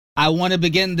I want to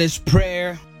begin this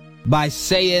prayer by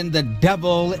saying the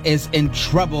devil is in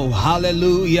trouble.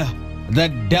 Hallelujah. The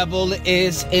devil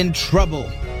is in trouble.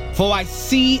 For I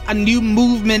see a new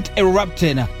movement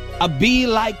erupting, a Be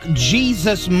Like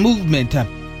Jesus movement,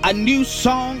 a new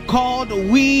song called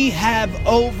We Have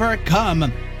Overcome.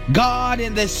 God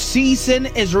in this season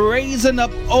is raising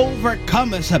up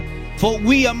overcomers, for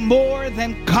we are more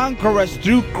than conquerors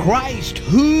through Christ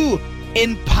who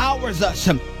empowers us.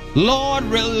 Lord,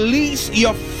 release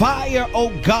your fire, O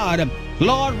God.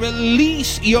 Lord,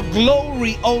 release your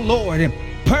glory, O Lord.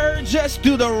 Purge us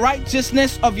through the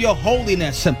righteousness of your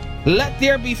holiness. Let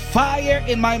there be fire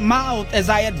in my mouth as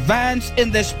I advance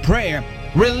in this prayer.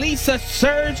 Release a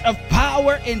surge of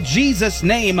power in Jesus'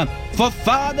 name. For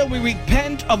Father, we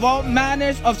repent of all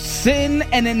manners of sin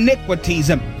and iniquities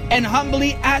and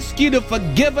humbly ask you to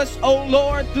forgive us, O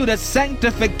Lord, through the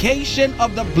sanctification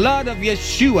of the blood of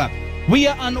Yeshua. We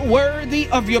are unworthy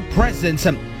of your presence.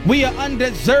 We are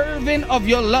undeserving of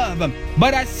your love.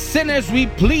 But as sinners, we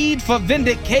plead for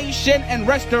vindication and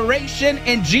restoration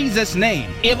in Jesus' name.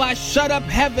 If I shut up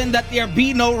heaven that there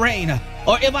be no rain,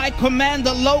 or if I command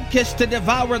the locusts to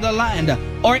devour the land,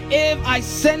 or if I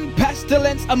send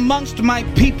pestilence amongst my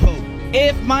people,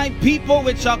 if my people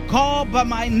which are called by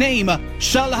my name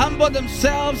shall humble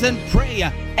themselves and pray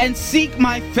and seek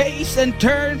my face and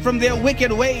turn from their wicked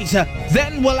ways,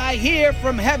 then will I hear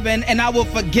from heaven and I will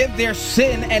forgive their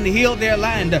sin and heal their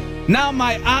land. Now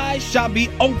my eyes shall be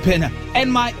open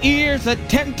and my ears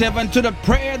attentive unto the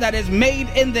prayer that is made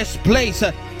in this place.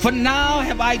 For now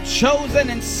have I chosen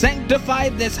and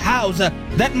sanctified this house,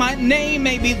 that my name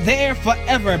may be there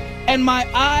forever, and my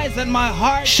eyes and my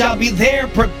heart shall be there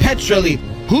perpetually.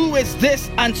 Who is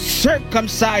this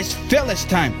uncircumcised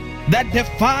Philistine that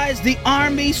defies the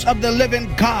armies of the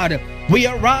living God? We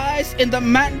arise in the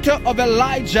mantle of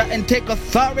Elijah and take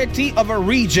authority over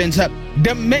regions,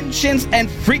 dimensions,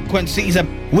 and frequencies.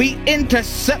 We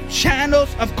intercept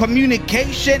channels of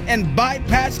communication and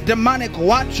bypass demonic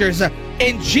watchers.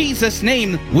 In Jesus'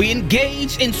 name, we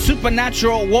engage in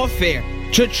supernatural warfare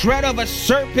to tread over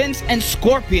serpents and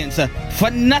scorpions,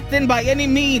 for nothing by any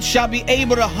means shall be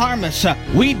able to harm us.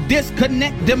 We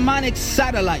disconnect demonic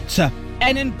satellites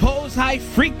and impose high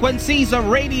frequencies of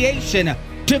radiation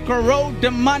to corrode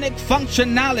demonic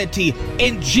functionality.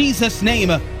 In Jesus' name,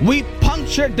 we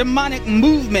puncture demonic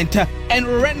movement and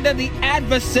render the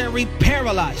adversary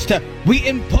paralyzed. We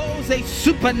impose a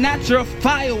supernatural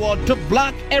firewall to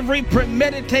block every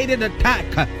premeditated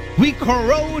attack. We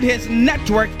corrode his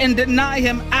network and deny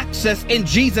him access in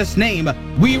Jesus' name.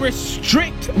 We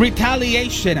restrict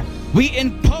retaliation. We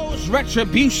impose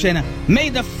retribution. May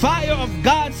the fire of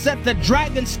God set the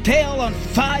dragon's tail on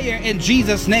fire in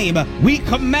Jesus' name. We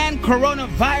command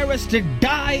coronavirus to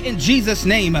die in Jesus'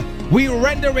 name. We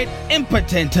render it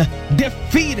impotent,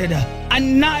 defeated,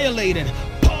 annihilated,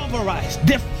 pulverized,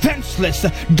 defenseless,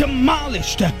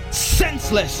 demolished,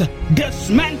 senseless,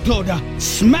 dismantled,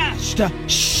 smashed,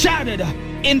 shattered,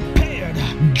 impaired,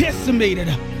 decimated,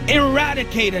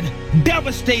 eradicated,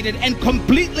 devastated, and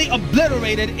completely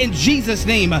obliterated in Jesus'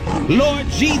 name. Lord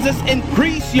Jesus,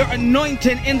 increase your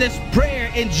anointing in this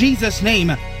prayer in Jesus'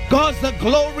 name. Cause the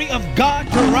glory of God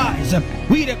to rise.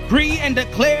 We decree and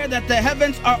declare that the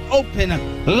heavens are open.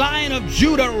 Lion of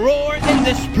Judah, roar in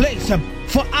this place.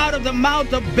 For out of the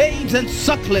mouth of babes and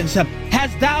sucklings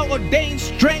hast thou ordained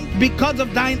strength because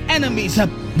of thine enemies,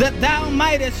 that thou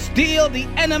mightest steal the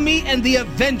enemy and the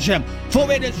avenger.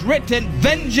 For it is written,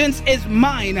 vengeance is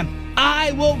mine,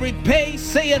 I will repay,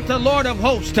 saith the Lord of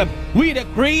hosts. We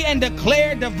decree and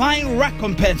declare divine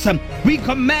recompense. We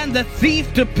command the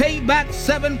thief to pay back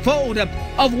sevenfold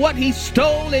of what he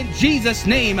stole in Jesus'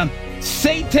 name.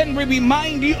 Satan, we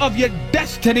remind you of your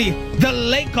destiny, the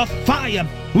lake of fire.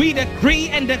 We decree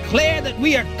and declare that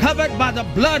we are covered by the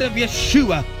blood of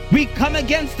Yeshua. We come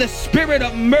against the spirit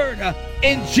of murder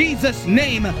in Jesus'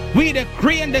 name. We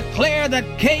decree and declare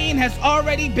that Cain has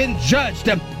already been judged.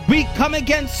 We come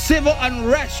against civil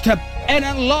unrest and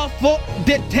unlawful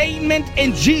detainment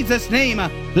in Jesus' name.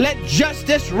 Let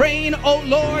justice reign, O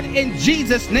Lord, in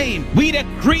Jesus' name. We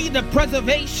decree the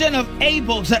preservation of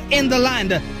Abel's in the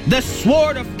land. The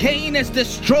sword of Cain is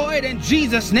destroyed in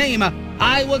Jesus' name.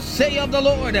 I will say of the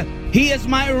Lord, he is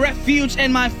my refuge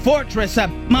and my fortress.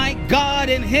 My God,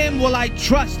 in him will I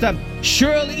trust.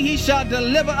 Surely he shall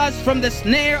deliver us from the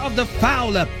snare of the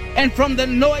fowler and from the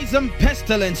noisome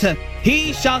pestilence.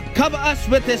 He shall cover us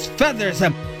with his feathers,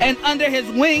 and under his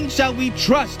wings shall we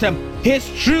trust. His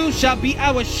truth shall be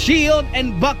our shield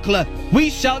and buckler. We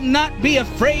shall not be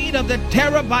afraid of the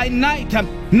terror by night,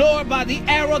 nor by the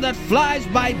arrow that flies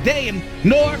by day,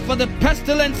 nor for the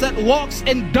pestilence that walks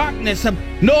in darkness,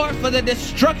 nor for the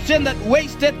destruction that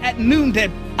wasteth at noonday.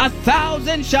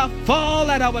 1,000 shall fall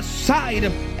at our side,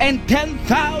 and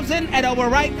 10,000 at our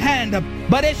right hand,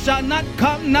 but it shall not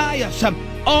come nigh us.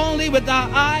 Only with our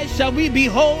eyes shall we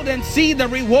behold and see the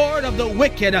reward of the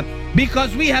wicked,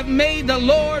 because we have made the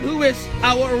Lord, who is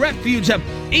our refuge,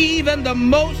 even the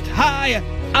Most High,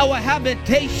 our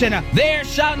habitation. There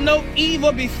shall no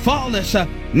evil befall us,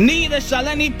 neither shall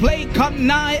any plague come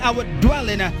nigh our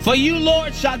dwelling. For you,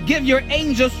 Lord, shall give your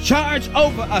angels charge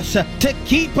over us, to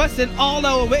keep us in all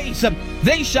our ways.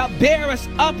 They shall bear us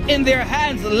up in their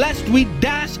hands, lest we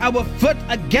dash our foot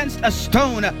against a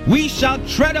stone. We shall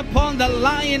tread upon the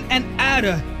lion and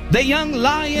adder, the young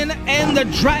lion and the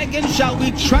dragon shall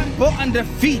we trample under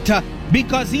feet,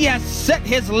 because he has set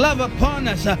his love upon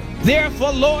us.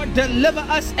 Therefore, Lord, deliver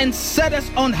us and set us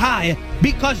on high,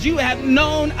 because you have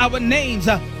known our names.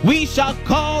 We shall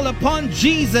call upon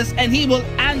Jesus, and he will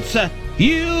answer.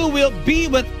 You will be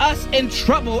with us in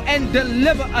trouble, and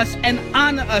deliver us and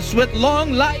honor us with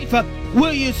long life.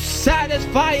 Will you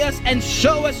satisfy us and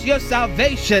show us your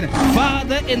salvation?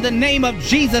 Father, in the name of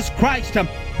Jesus Christ,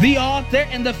 the author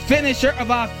and the finisher of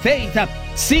our faith,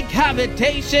 seek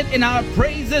habitation in our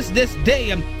praises this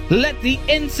day. Let the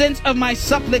incense of my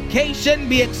supplication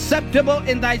be acceptable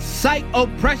in thy sight, O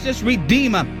precious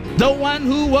Redeemer, the one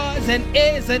who was and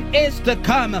is to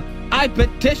come. I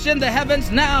petition the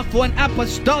heavens now for an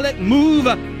apostolic move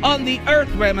on the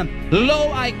earth realm.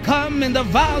 Lo, I come. In the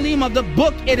volume of the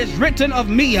book it is written of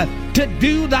me, to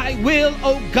do thy will,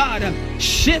 O God.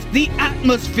 Shift the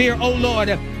atmosphere, O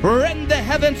Lord. Rend the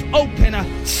heavens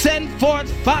open. Send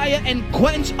forth fire and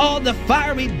quench all the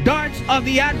fiery darts of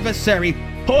the adversary.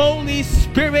 Holy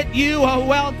Spirit, you are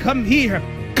welcome here.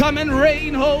 Come and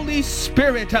reign, Holy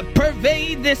Spirit.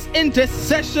 Pervade this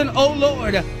intercession, O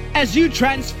Lord, as you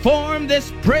transform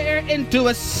this prayer into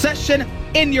a session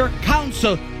in your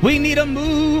counsel. We need a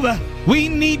move. We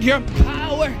need your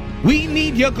power. We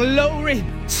need your glory.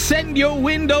 Send your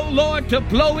wind, O Lord, to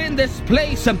blow in this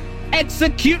place.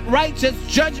 Execute righteous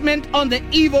judgment on the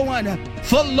evil one.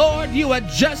 For, Lord, you are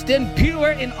just and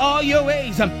pure in all your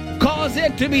ways. Cause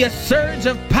it to be a surge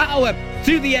of power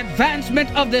through the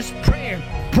advancement of this prayer.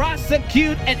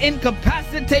 Prosecute and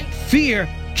incapacitate fear.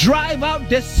 Drive out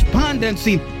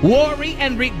despondency, worry,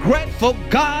 and regret. For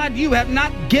God, you have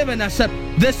not given us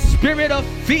the spirit of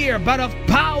fear, but of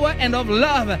power and of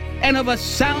love and of a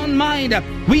sound mind.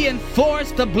 We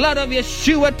enforce the blood of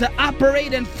Yeshua to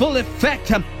operate in full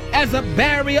effect as a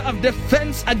barrier of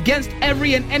defense against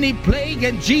every and any plague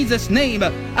in Jesus' name.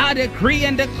 I decree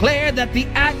and declare that the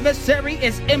adversary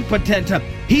is impotent.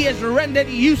 He is rendered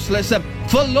useless.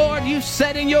 For, Lord, you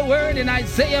said in your word in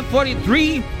Isaiah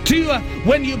 43:2,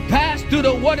 when you pass through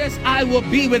the waters, I will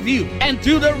be with you, and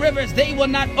through the rivers, they will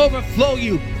not overflow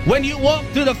you. When you walk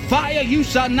through the fire, you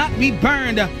shall not be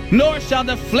burned, nor shall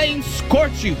the flames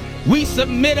scorch you. We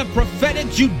submit a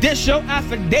prophetic judicial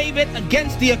affidavit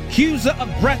against the accuser of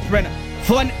brethren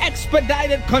for an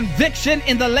expedited conviction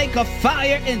in the lake of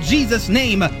fire in Jesus'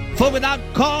 name. For without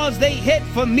cause they hid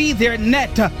for me their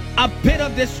net, a pit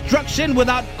of destruction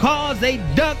without cause they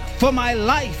dug for my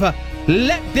life.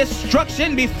 Let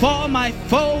destruction befall my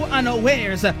foe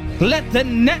unawares. Let the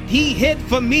net he hid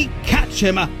for me catch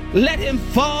him. Let him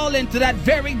fall into that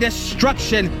very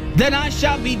destruction. Then I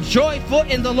shall be joyful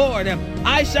in the Lord.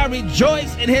 I shall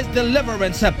rejoice in his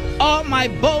deliverance. All my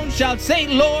bones shall say,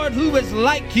 Lord, who is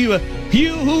like you?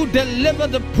 You who deliver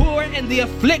the poor and the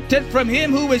afflicted from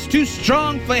him who is too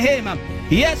strong for him.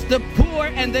 Yes, the poor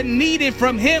and the needy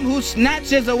from him who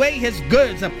snatches away his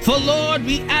goods. For, Lord,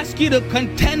 we ask you to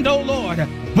contend, O Lord,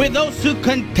 with those who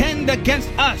contend against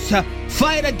us.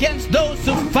 Fight against those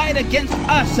who fight against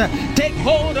us. Take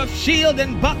hold of shield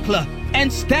and buckler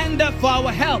and stand up for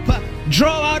our help.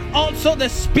 Draw out also the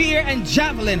spear and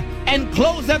javelin, and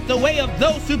close up the way of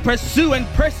those who pursue and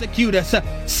persecute us.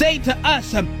 Say to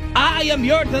us, I am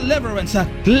your deliverance.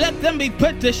 Let them be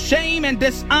put to shame and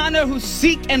dishonor who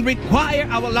seek and require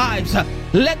our lives.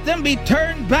 Let them be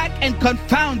turned back and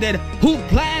confounded who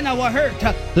plan our hurt.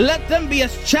 Let them be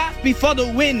as chaff before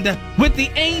the wind, with the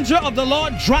angel of the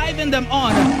Lord driving them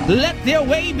on. Let their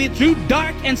way be through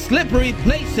dark and slippery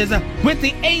places, with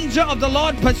the angel of the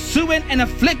Lord pursuing and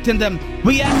afflicting them.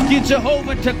 We ask you,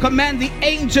 Jehovah, to command the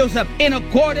angels in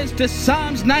accordance to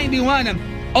Psalms 91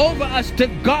 over us to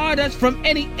guard us from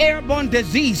any airborne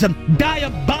disease,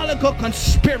 diabolical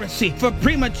conspiracy for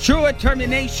premature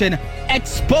termination.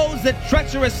 Expose the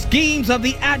treacherous schemes of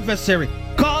the adversary.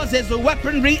 Cause his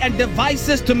weaponry and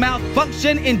devices to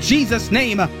malfunction in Jesus'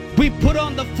 name. We put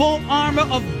on the full armor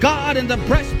of God and the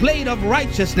breastplate of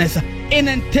righteousness in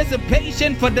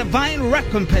anticipation for divine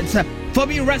recompense. For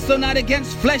we wrestle not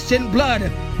against flesh and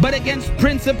blood, but against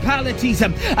principalities,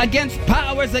 against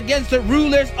powers, against the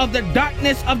rulers of the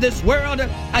darkness of this world,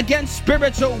 against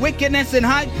spiritual wickedness in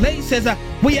high places.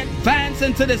 We advance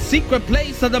into the secret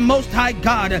place of the Most High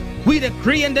God. We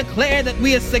decree and declare that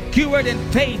we are secured in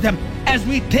faith as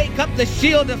we take up the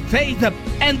shield of faith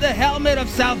and the helmet of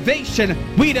salvation.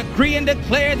 We decree and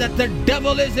declare that the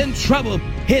devil is in trouble.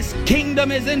 His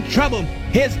kingdom is in trouble.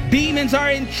 His demons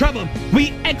are in trouble.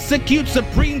 We execute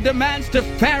supreme demands to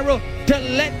Pharaoh to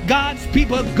let God's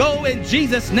people go in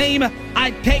Jesus' name.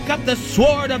 I take up the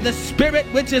sword of the Spirit,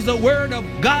 which is the word of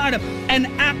God, and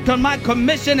act on my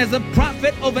commission as a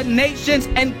prophet over nations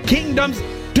and kingdoms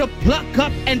to pluck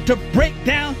up and to break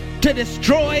down, to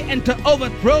destroy and to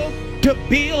overthrow, to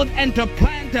build and to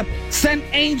plant. Send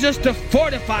angels to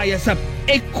fortify us.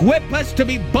 Equip us to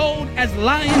be bold as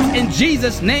lions in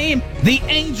Jesus' name. The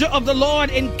angel of the Lord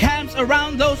encamps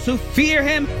around those who fear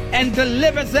him and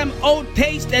delivers them. Oh,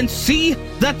 taste and see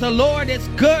that the Lord is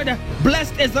good.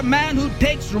 Blessed is the man who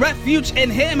takes refuge in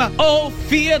him. Oh,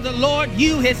 fear the Lord,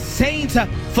 you his saints.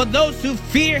 For those who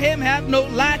fear him have no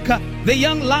lack. The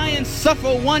young lions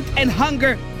suffer want and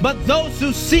hunger, but those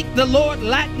who seek the Lord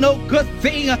lack no good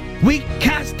thing. We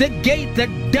castigate the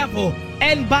devil,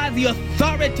 and by the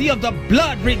authority of the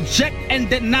blood reject and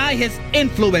deny his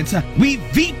influence. We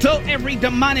veto every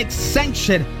demonic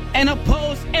sanction and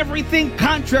oppose everything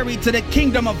contrary to the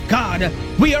kingdom of God.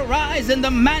 We arise in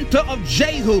the mantle of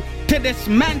Jehu to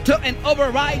dismantle and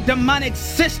override demonic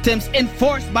systems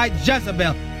enforced by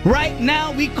Jezebel. Right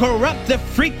now, we corrupt the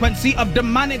frequency of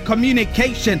demonic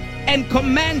communication and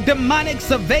command demonic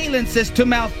surveillances to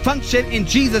malfunction in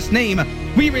Jesus' name.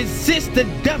 We resist the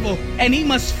devil and he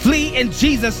must flee in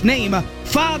Jesus' name.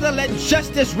 Father, let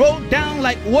justice roll down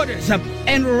like waters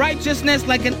and righteousness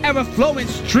like an ever-flowing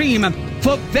stream.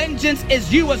 For vengeance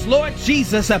is yours, Lord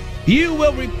Jesus. You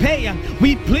will repay.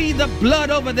 We plead the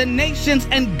blood over the nations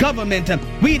and government.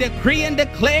 We decree and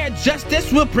declare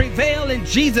justice will prevail in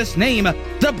Jesus' name.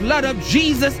 The blood of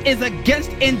Jesus is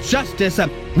against injustice.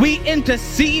 We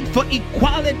intercede for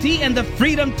equality and the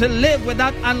freedom to live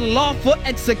without unlawful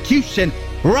execution.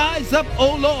 Rise up,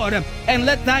 O Lord, and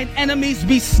let thine enemies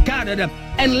be scattered,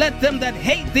 and let them that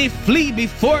hate thee flee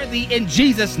before thee in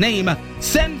Jesus' name.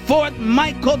 Send forth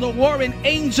Michael the warring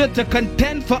angel to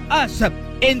contend for us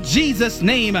in Jesus'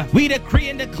 name. We decree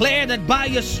and declare that by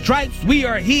your stripes we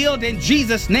are healed in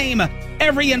Jesus' name.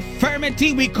 Every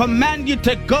infirmity we command you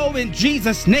to go in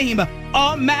Jesus' name.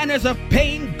 All manners of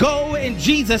pain go in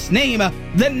Jesus' name.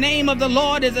 The name of the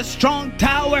Lord is a strong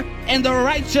tower, and the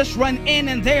righteous run in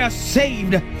and they are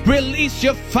saved. Release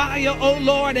your fire, O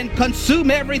Lord, and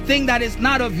consume everything that is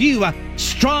not of you.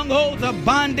 Strongholds of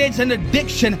bondage and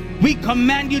addiction, we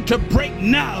command you to break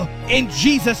now in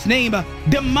Jesus' name.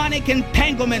 Demonic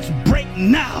entanglements, break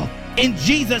now in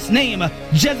Jesus' name.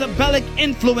 Jezebelic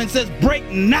influences, break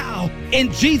now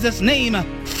in Jesus' name.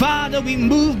 Father, we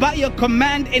move by your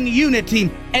command in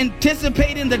unity,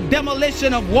 anticipating the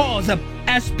demolition of walls.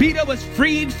 As Peter was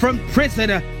freed from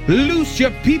prison, loose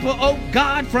your people, O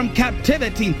God, from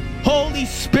captivity. Holy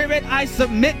Spirit, I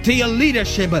submit to your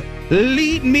leadership.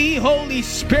 Lead me, Holy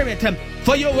Spirit.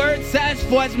 For your word says,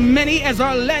 for as many as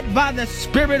are led by the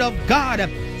Spirit of God,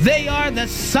 they are the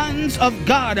sons of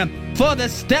God. For the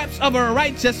steps of a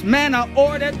righteous man are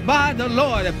ordered by the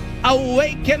Lord.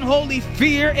 Awaken holy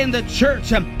fear in the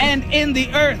church and in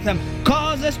the earth.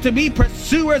 Cause us to be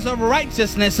pursuers of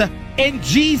righteousness. In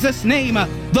Jesus' name,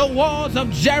 the walls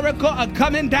of Jericho are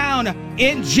coming down.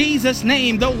 In Jesus'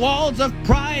 name, the walls of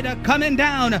pride are coming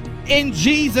down. In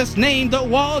Jesus' name, the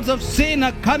walls of sin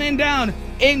are coming down.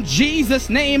 In Jesus'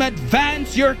 name,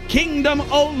 advance your kingdom,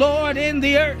 O Lord, in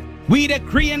the earth. We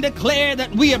decree and declare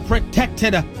that we are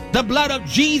protected. The blood of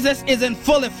Jesus is in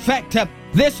full effect.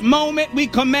 This moment we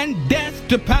command death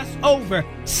to pass over,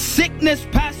 sickness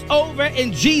pass over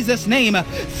in Jesus' name,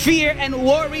 fear and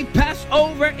worry pass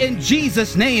over in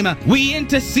Jesus' name. We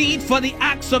intercede for the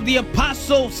acts of the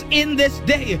apostles in this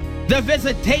day, the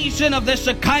visitation of the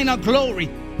Shekinah glory,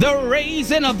 the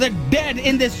raising of the dead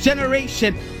in this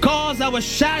generation. Cause our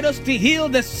shadows to heal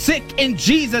the sick in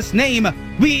Jesus' name.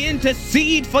 We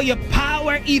intercede for your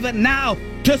power even now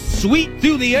to sweep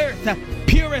through the earth,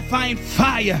 purifying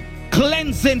fire,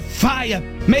 cleansing fire.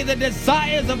 May the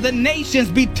desires of the nations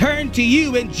be turned to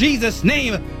you in Jesus'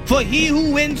 name. For he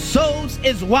who wins souls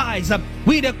is wise.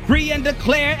 We decree and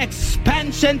declare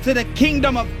expansion to the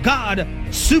kingdom of God,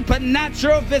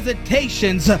 supernatural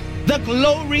visitations, the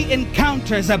glory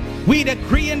encounters. We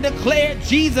decree and declare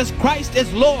Jesus Christ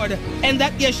is Lord, and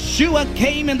that Yeshua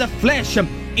came in the flesh.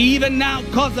 Even now,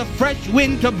 cause a fresh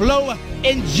wind to blow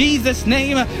in Jesus'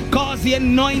 name. Cause the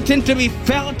anointing to be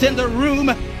felt in the room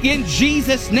in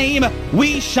Jesus' name.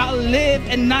 We shall live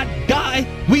and not die.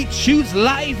 We choose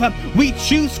life. We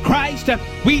choose Christ.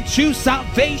 We choose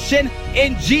salvation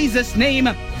in Jesus' name.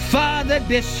 Father,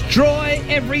 destroy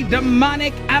every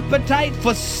demonic appetite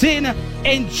for sin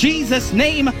in Jesus'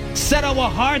 name. Set our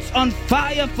hearts on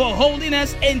fire for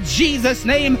holiness in Jesus'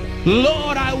 name.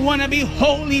 Lord, I want to be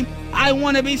holy. I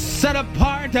want to be set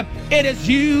apart. It is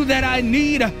you that I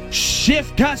need.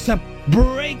 Shift us,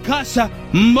 break us,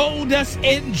 mold us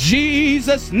in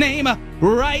Jesus' name.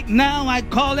 Right now, I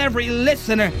call every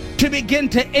listener to begin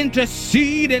to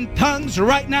intercede in tongues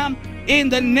right now. In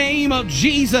the name of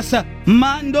Jesus.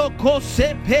 Mando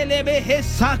kose pelebe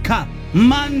hesaka.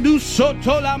 Mandu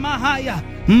sotola mahaya.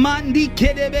 Mandi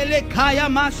kedebele kaya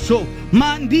maso.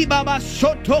 Mandi baba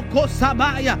soto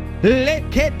kosabaya.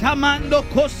 Leketa mando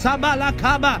kosabala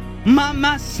kaba.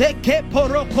 Mama seke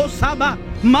poroko saba.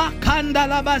 Makanda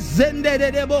laba zende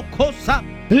debo kosa.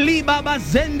 Libaba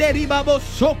zende ribabo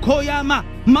sokoyama.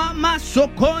 Mama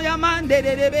sokoya mande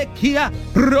debe kia.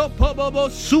 Ropobobo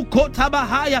sukota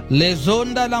bahaya.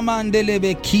 Lezonda la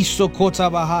mandelebe kiso kota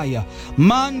bahaya.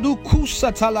 Mandu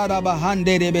kusa talara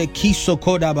bahande debe kiso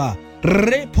kodaba.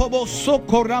 Repobo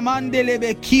soko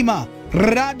ramandelebe kima.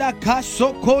 Rada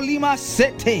kaso kolima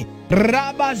sete.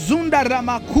 Rabazunda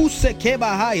ramakuse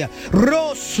kebahaya.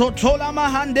 Roso tola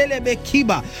mahandele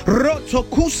bekiba. Roto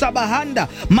kusa bahanda.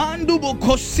 Mandubo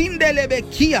kosindele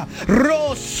bekia.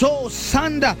 Roso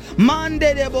sanda.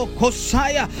 Mandelebo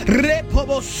kosaya.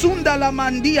 Repobo sunda la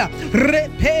mandia.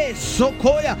 Repe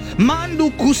sokoya.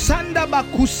 Mandu kusanda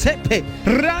bakusepe.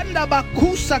 Randa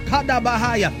bakusa kada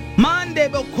bahaya. Mande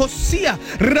bokosia.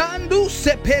 Randu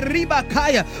seperiba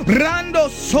kaya. Rando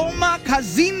soma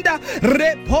kazinda.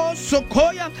 Repo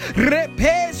sokoya.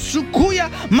 Repe sukuya.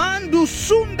 Mandu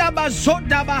sunda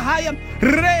bazoda bahaya.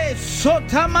 Re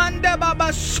sotamanda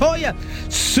babasoya.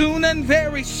 Soon and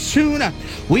very soon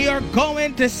we are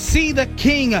going to see the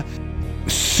King.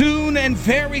 Soon and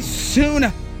very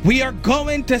soon we are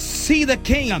going to see the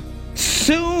King.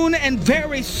 Soon and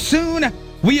very soon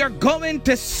we are going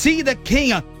to see the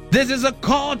King. This is a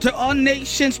call to all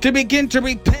nations to begin to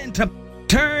repent.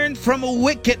 Turn from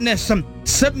wickedness.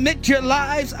 Submit your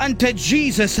lives unto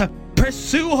Jesus.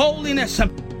 Pursue holiness.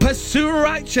 Pursue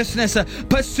righteousness.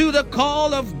 Pursue the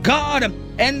call of God.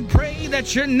 And pray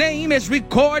that your name is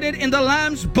recorded in the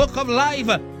Lamb's book of life.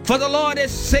 For the Lord is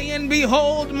saying,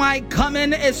 behold, my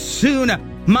coming is soon.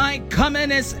 My coming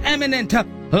is imminent.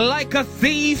 Like a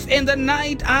thief in the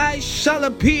night I shall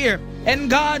appear.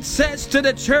 And God says to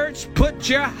the church, put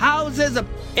your houses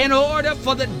in order,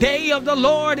 for the day of the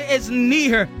Lord is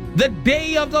near. The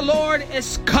day of the Lord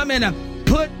is coming.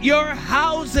 Put your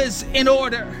houses in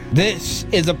order. This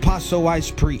is Apostle Wise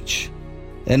Preach,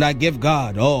 and I give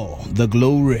God all the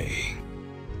glory.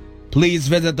 Please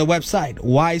visit the website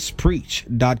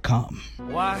wisepreach.com.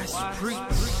 Wise Preach.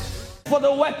 For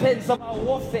the weapons of our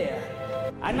warfare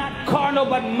are not carnal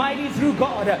but mighty through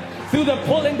God, through the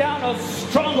pulling down of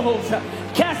strongholds,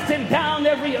 casting down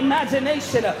every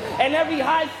imagination and every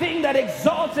high thing that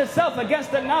exalts itself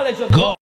against the knowledge of God.